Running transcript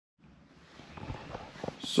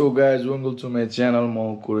So guys welcome to my channel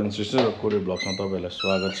म Korean sister र Korean ब्लग्समा तपाईँहरूलाई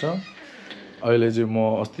स्वागत छ। अहिले चाहिँ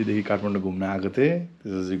म अस्तिदेखि काठमाडौँ घुम्न आएको थिएँ,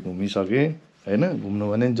 त्यसपछि घुमिसकेँ होइन। घुम्नु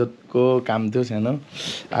भने जतिको काम थियो सानो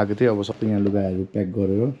आएको थिएँ। अब सबै यहाँ लुगाहरू प्याक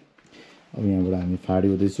गरेर अब यहाँबाट हामी फाडी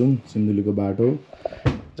हुँदैछौँ। सिन्धुलीको बाटो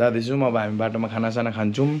जाँदैछौँ। अब हामी बाटोमा खानासाना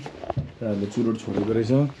खान्छौँ र अहिले चुरोट छोडेको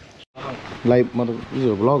रहेछ। लाइभ मतलब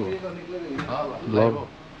यो भ्लग हो,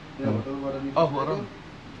 भ्लग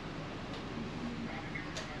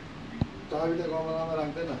चाबीले गमलामा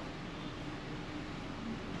राख्दैन।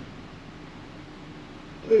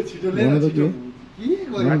 छिटो ल्याएर छिटो के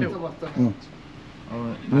गरिन्छ बस्ता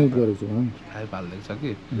म्युट गरेको छु 5 हालिदिएको छ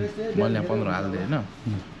कि मैले यहाँ 15 हालिदिएँ होइन।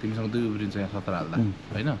 तिमीसँग 2 उब्रिन्छ यहाँ 17 हाल्दा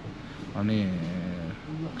होइन। अनि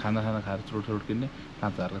खानासाना खाएर चुरोट किन्ने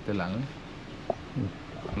 5000 को तेल हाल्ने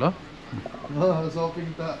ल। सपिङ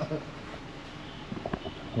त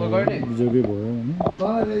जोगी भयो होइन।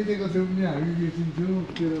 तँलाई ल्याइदिएको छौँ नि हामी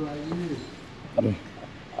बेचिन्छौँ तेरो लागि।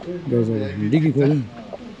 डिगी खोल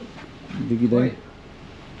डिगी दाइ।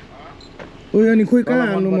 ओइ अनि खोइ कहाँ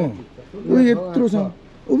हाल्नु म? ओइ यत्रो छ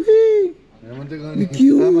ओबे के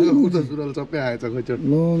हो? आमाको कुर्ता सुरुवाल सबै आएछ खोइ चोट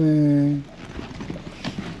लो मे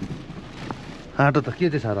आँटो त के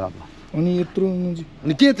चाहिँ छ र अब? अनि यत्रो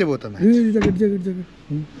अनि के चाहिँ भयो त? ज्याकेट ज्याकेट ज्याकेट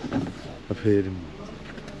फेरि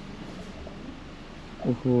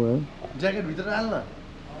ओहो यार ज्याकेट भित्र हाल्न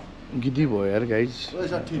गिदी भयो यार गाइज।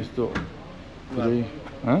 यस्तो पुरै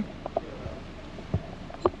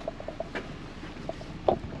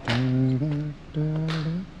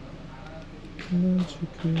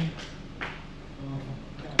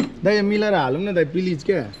दाइ यो मिलाएर हालौँ न दाइ प्लिज।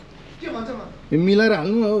 क्या यो मिलाएर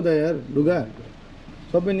हाल्नु हौ दाइ यार। लुगा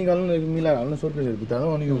सबै निकाल्नु न, मिलाएर हाल्नु। सोर्केसहरू भित्र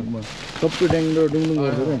हाल्नु अनि यो सबै ड्याङ र डुङडुङ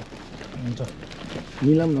गर्छ क्या। हुन्छ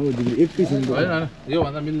मिलाऊँ न हौ दिदी एकैछिन। यो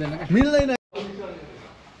भन्दा मिल्दैन क्या, मिल्दैन।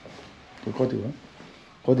 त्यो कति भयो?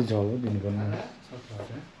 कति छ होला दिनुपर्ने?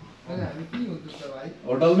 हामी के हुन्छ त भाइ?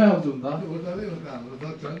 होटलमै आउँछु नि त। होटलै हो त हाम्रो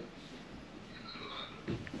दर्शन।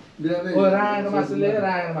 ओ रायोको मासु ले,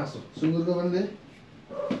 रायोको मासु सुँगुरको पनि ले।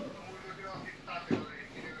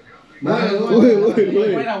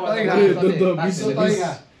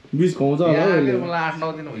 बिस खुवाउँछ होला मलाई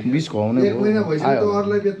 8-9 दिन भयो। 20 खुवाउने एक महिना भइसक्यो त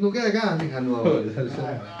अरूलाई बेच्नु क्या कहाँ हामी खानु अब।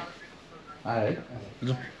 आए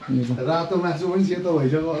रातो मासु पनि सेतो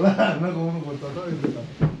भइसक्यो होला नगाउनु पर्छ त यो त।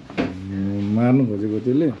 मार्नु खोजेको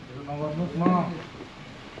त्यसले नगर्नुस् न।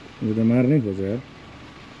 यो त मार्नै खोज्यो यार।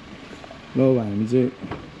 ल अब हामी चाहिँ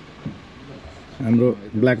हाम्रो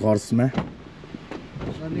ब्ल्याक हर्समा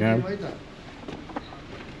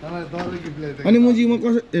अनि म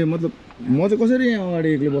कसरी मतलब म चाहिँ कसरी यहाँ अगाडि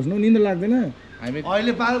एक्लै बस्नु? निन्द्रा लाग्दैन? हामी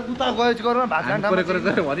अहिले पार उता गएछ गर्न भात खान कोरे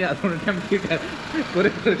भनिहाल्नु नि ट्याम के कोरे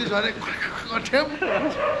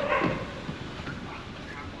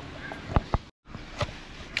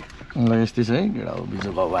ल यस्तै छ है केटा हो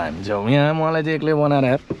बिजोक। अब हामी चाहिँ यहाँ मलाई चाहिँ एक्लै बनाएर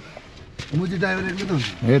यार मुजी ड्राइभर एक्लै त हुन्छ।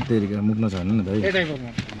 हे तेरिका मुक्न छैन नि त है।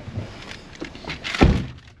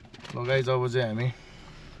 ल गाइस अब चाहिँ हामी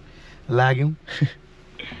लाग्यौँ।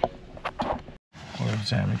 अब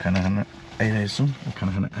चाहिँ हामी खाना खान आइरहेछौँ।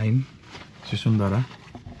 खाना खान आयौँ सुन्दरा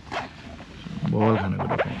बल खानेको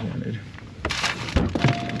पाउँछ यहाँनिर।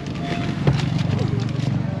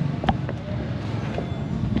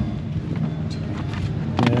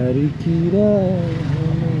 प्यारी की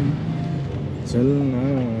राहों चलना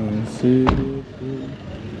शुरू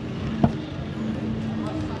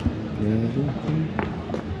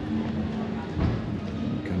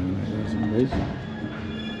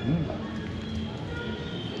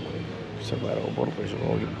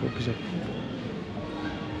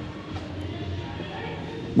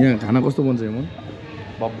यहाँ खाना कस्तो बन्छ हेमन?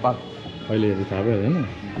 बब्बा अहिले हेरेर थाहा भयो होइन?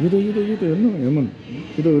 यो त हेर्नु हेमन,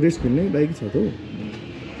 यो त रेस खेल्ने बाइक छ त हौ।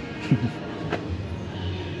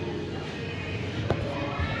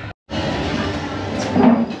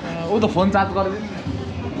 ऊ त फोन चार्ज गरिदिनु।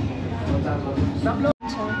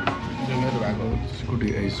 मेरो भएको स्कुटी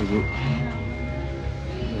आइसक्यो।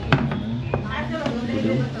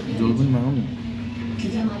 झोल पनि मागौँ न।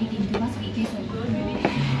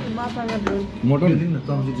 मटन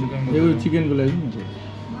यो चिकनको लागि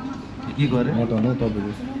के गरे? मटन हो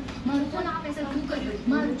तपाईँको।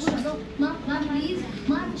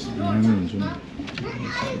 हामी हुन्छौँ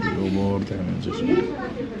ओभर त्यहाँ हुन्छ।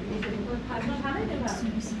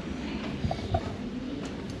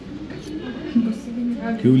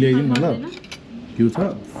 घिउ ल्याइदिउँ न ल? घिउ छ?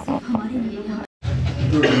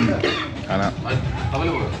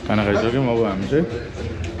 खाना खाइसक्यौँ। अब हामी चाहिँ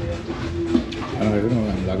खाना खाइसक्यौँ। अब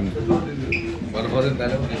हामी लाग्ने।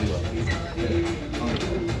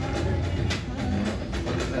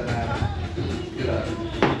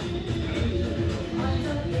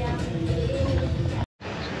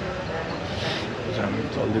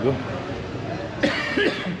 आइपुग्यो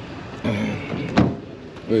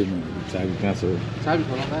ओइ चाबी कहाँ छ चाबी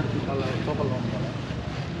खोल्नु चप्पल लाउनु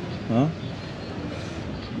हँ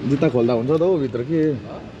जुत्ता खोल्दा हुन्छ त हौ भित्र के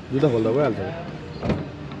जुत्ता खोल्दा भइहाल्छ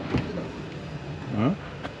हँ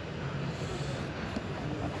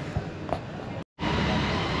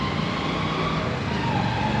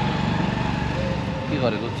के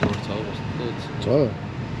गरेको चोट छ हौ कस्तो छ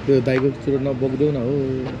त्यो दाइको चोट नबोक्देऊ न हो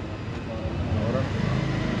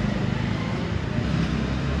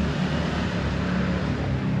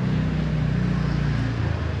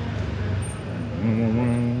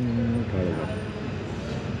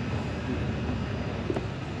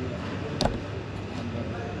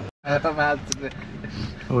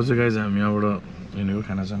अब चाहिँ गाइज हामी यहाँबाट हिँडेको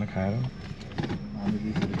खानासाना खाएर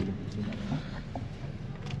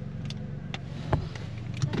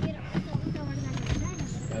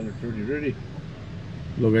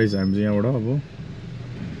ल गाइज हामी चाहिँ यहाँबाट अब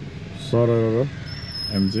सरर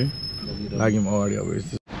हामी चाहिँ लाग्यौँ अगाडि अब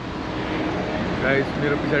यस्तो गाइज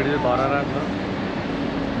मेरो पछाडि चाहिँ धरारा छ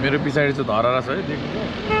मेरो पछाडि चाहिँ धरारा छ है देख्नु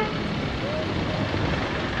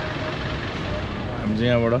हामी चाहिँ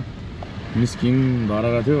यहाँबाट निस्क्यौँ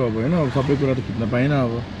धरारा थियो अब होइन अब सबै कुरा त खिच्न पाएन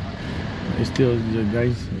अब यस्तै हो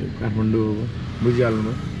गाइज काठमाडौँ अब बुझिहाल्नु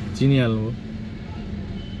भयो चिनिहाल्नु भयो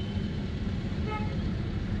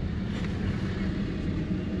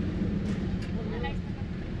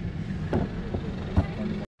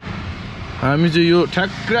हामी चाहिँ यो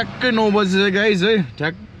ठ्याक्कै 9 बजे चाहिँ गाइज है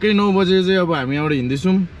ठ्याक्कै 9 बजे चाहिँ अब हामी यहाँबाट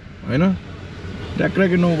हिँड्दैछौँ होइन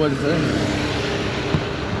ठ्याक्कै 9 बजे छ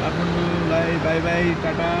काठमाडौँलाई बाई बाई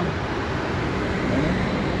टाटा होइन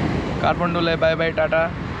काठमाडौँलाई बाई बाई टाटा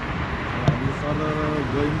हामी सरर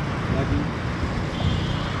गयौँ लाग्यौँ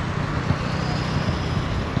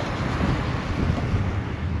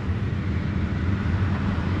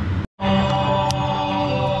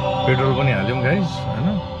पेट्रोल पनि हाल्यौँ गाइज होइन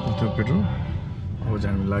त्यो पेट्रोल अब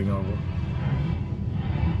चाहिँ हामी लाग्यौँ अब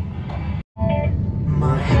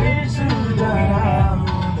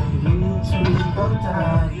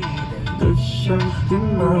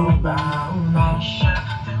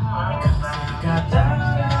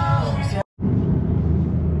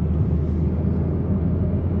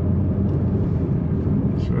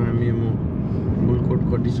हामी मुलकोट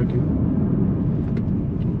कटिसक्यौँ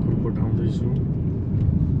मुलकोट आउँदैछौँ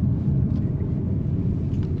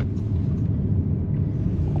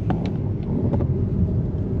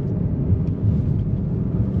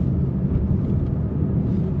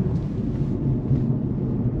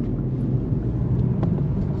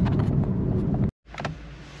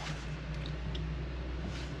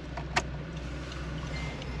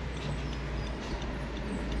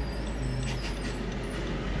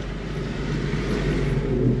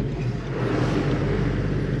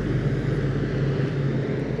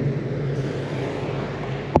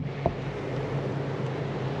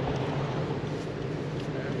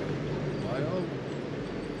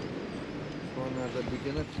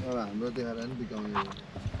हाम्रो देखाएर नि बिकाउने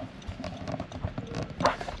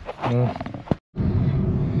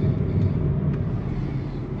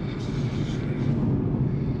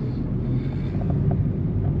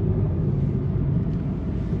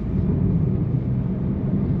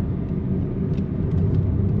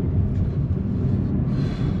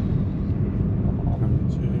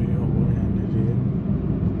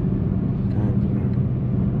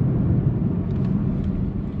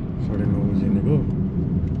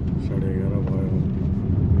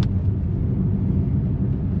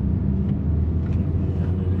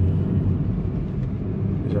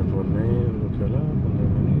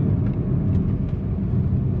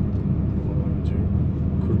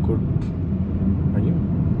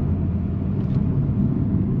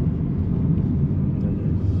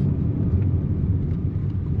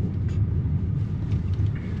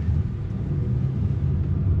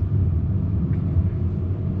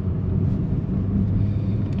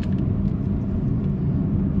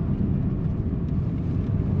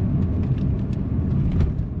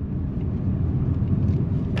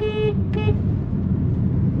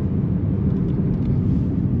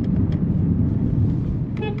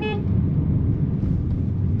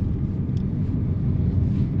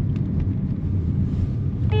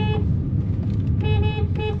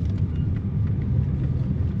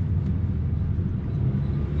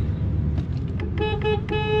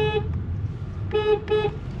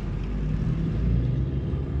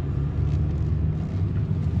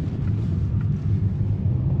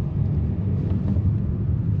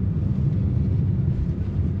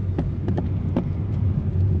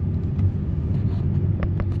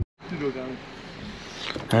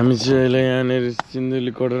हामी चाहिँ अहिले यहाँनिर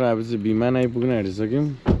सिन्धुली कटेर अब चाहिँ भिमान आइपुग्न आँटिसक्यौँ।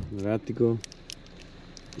 रातिको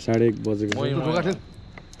 1:30 बजेको छ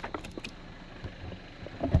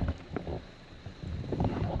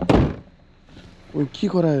ओ के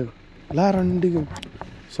गरायो ला रन्डीको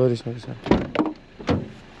सरी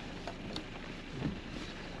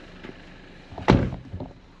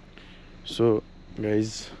सो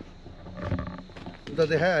गाइज त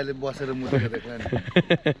देखायो अहिले बसेर मुतेको देख्ला नि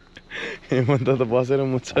हेमन्त त बसेर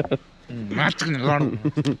मुत्छ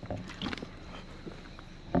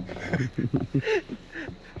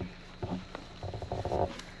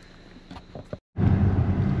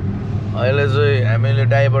अहिले चाहिँ हामीले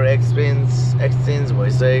ड्राइभर एक्सचेन्ज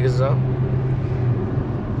भइसकेको छ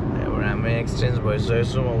हामी एक्सचेन्ज भइसकेको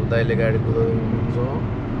छौँ अब दाइले गाडी कुदाउनुहुन्छ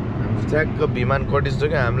हामी ठ्याक्क विमान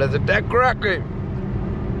कटिसक्यो हामीलाई चाहिँ ट्याक्राकै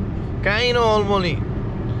काहीँ न अल्मली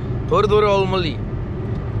थोरै अल्मली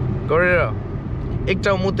गरेर एक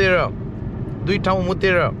ठाउँ मुतेर दुई ठाउँ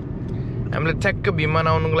मुतेर हामीलाई ठ्याक्क विमान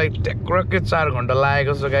आउनुको लागि ट्याक्राकै 4 घन्टा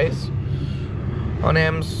लागेको छ गाइस अनि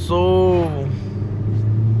आइएम सो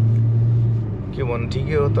के भन्नु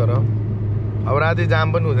ठिकै हो तर अब राति जाम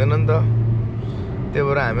पनि हुँदैन नि त त्यही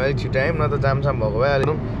भएर हामी अलिक छिटो आयौँ न त जामसाम भएको भए अलिक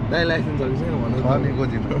दाइ लाइसेन्स छ कि छैन भन्नु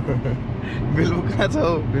बेलुका कहाँ छ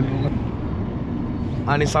हौ बेलुका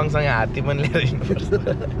अनि सँगसँगै हात्ती पनि लिएर हिँड्नुपर्छ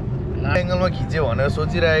एङ्गलमा खिच्यो भनेर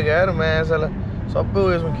सोचिरहेको यार मायासाला सबै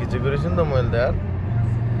उयसमा खिचेको रहेछ नि त मैले त यार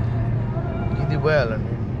गीती भइहाल्यो नि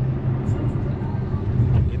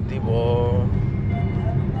गीती भयो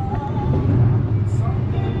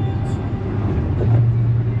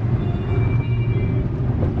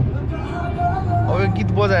अब गीत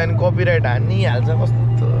बजायो भने कपिराइट हानिहाल्छ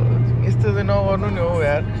कस्तो यस्तो चाहिँ नगर्नु नि हौ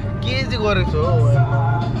यार के चाहिँ गरेको छु हौ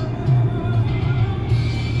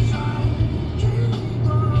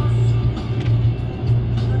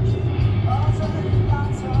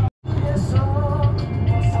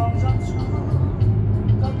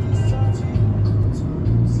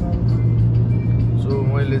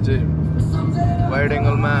मैले चाहिँ वाइड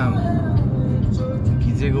एङ्गलमा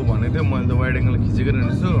खिचेको भनेको थियो मैले त वाइड एङ्गल खिचेको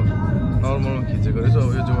रहेछु नर्मलमा खिचेको रहेछु अब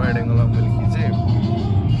यो चाहिँ वाइड एङ्गलमा मैले खिचेँ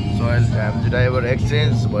सो अहिले चाहिँ हामी चाहिँ ड्राइभर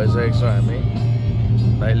एक्सचेन्ज भइसकेको छ हामी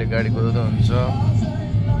दाइले गाडी कुदाउँदा हुन्छ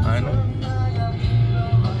होइन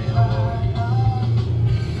अनि अब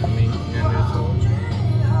हामी यहाँनिर छौँ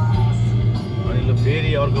अनि ल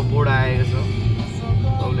फेरि अर्को बोर्ड आएको छ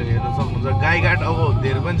तपाईँले हेर्न सक्नुहुन्छ गाईघाट अब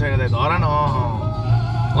धेरै पनि छैन दाइ धरान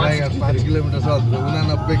 5 किलोमिटर छ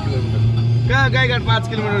 89 किलोमिटर कहाँ गाईघाट 5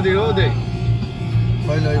 किलोमिटर दिएर हो त्यही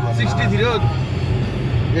पहिला 63 हो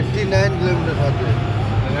 89 किलोमिटर छ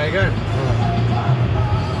गाईघाट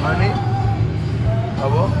अनि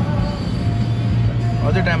अब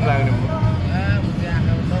अझै टाइम लाग्ने भयो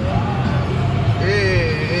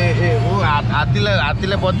ए हो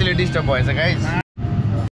हात्तीलाई बत्तीले डिस्टर्ब भएछ गाइस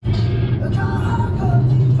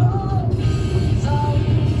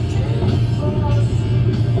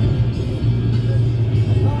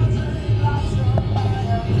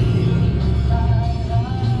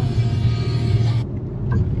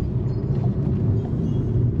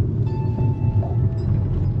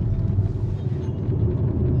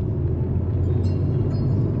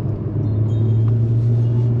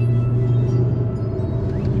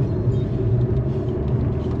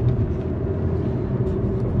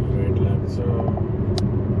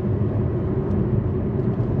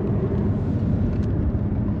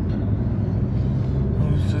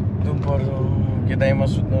दाइमा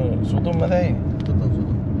सुतौँ न दाइ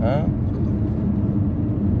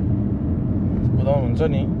कुदाउनुहुन्छ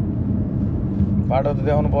नि बाटो त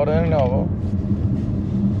देखाउनु पर्दैन नि अब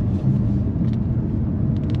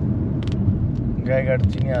गाईघाट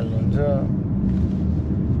चिनिहाल्नुहुन्छ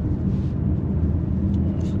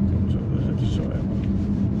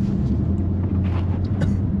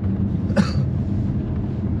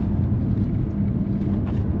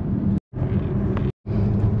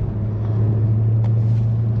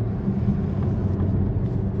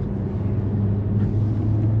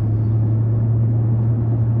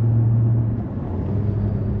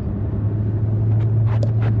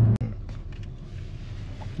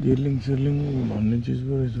गिर्लिङ भन्ने चिज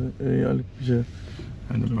पो रहेछ ए अलिक पछि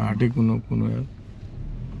अन्त भाटे कुनो यार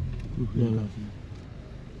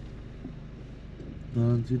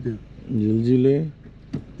झिलझिले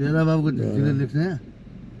तेरा बाबुको झिलझिले लेख्छ यहाँ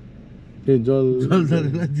ए जल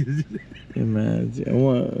झिलझिले ए म्याच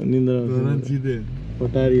उहाँ निन्द्रा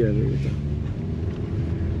पटारीहरू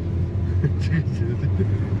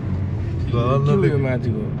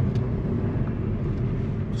माथिको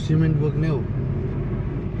सिमेन्ट बोक्ने हो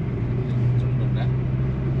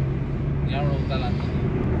यहाँबाट उता लाग्छ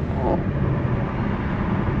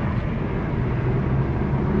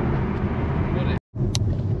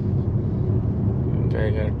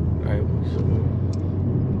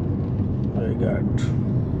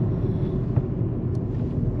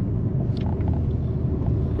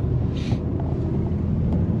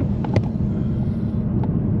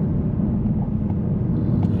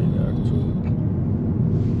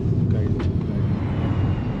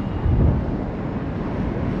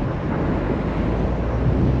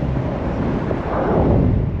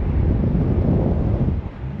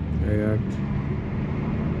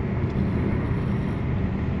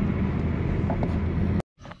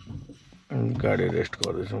गाडी रेस्ट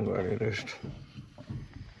गर्दैछौँ गाडी रेस्ट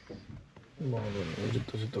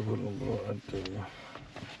जुत्ता सुत्ता खोल्नु पर्यो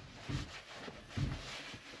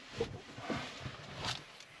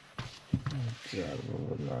चार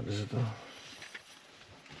लाँदैछ त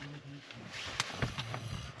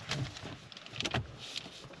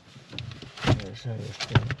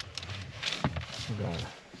गाडी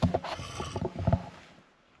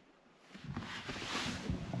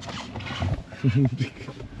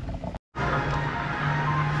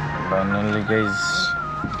Finally guys,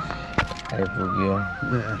 आइपुग्यो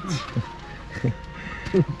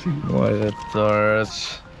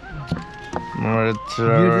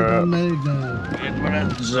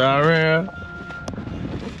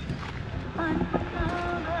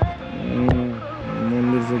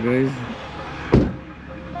मन्दिर छ guys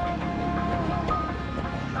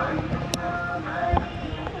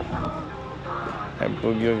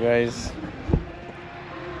आइपुग्यो guys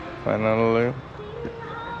finally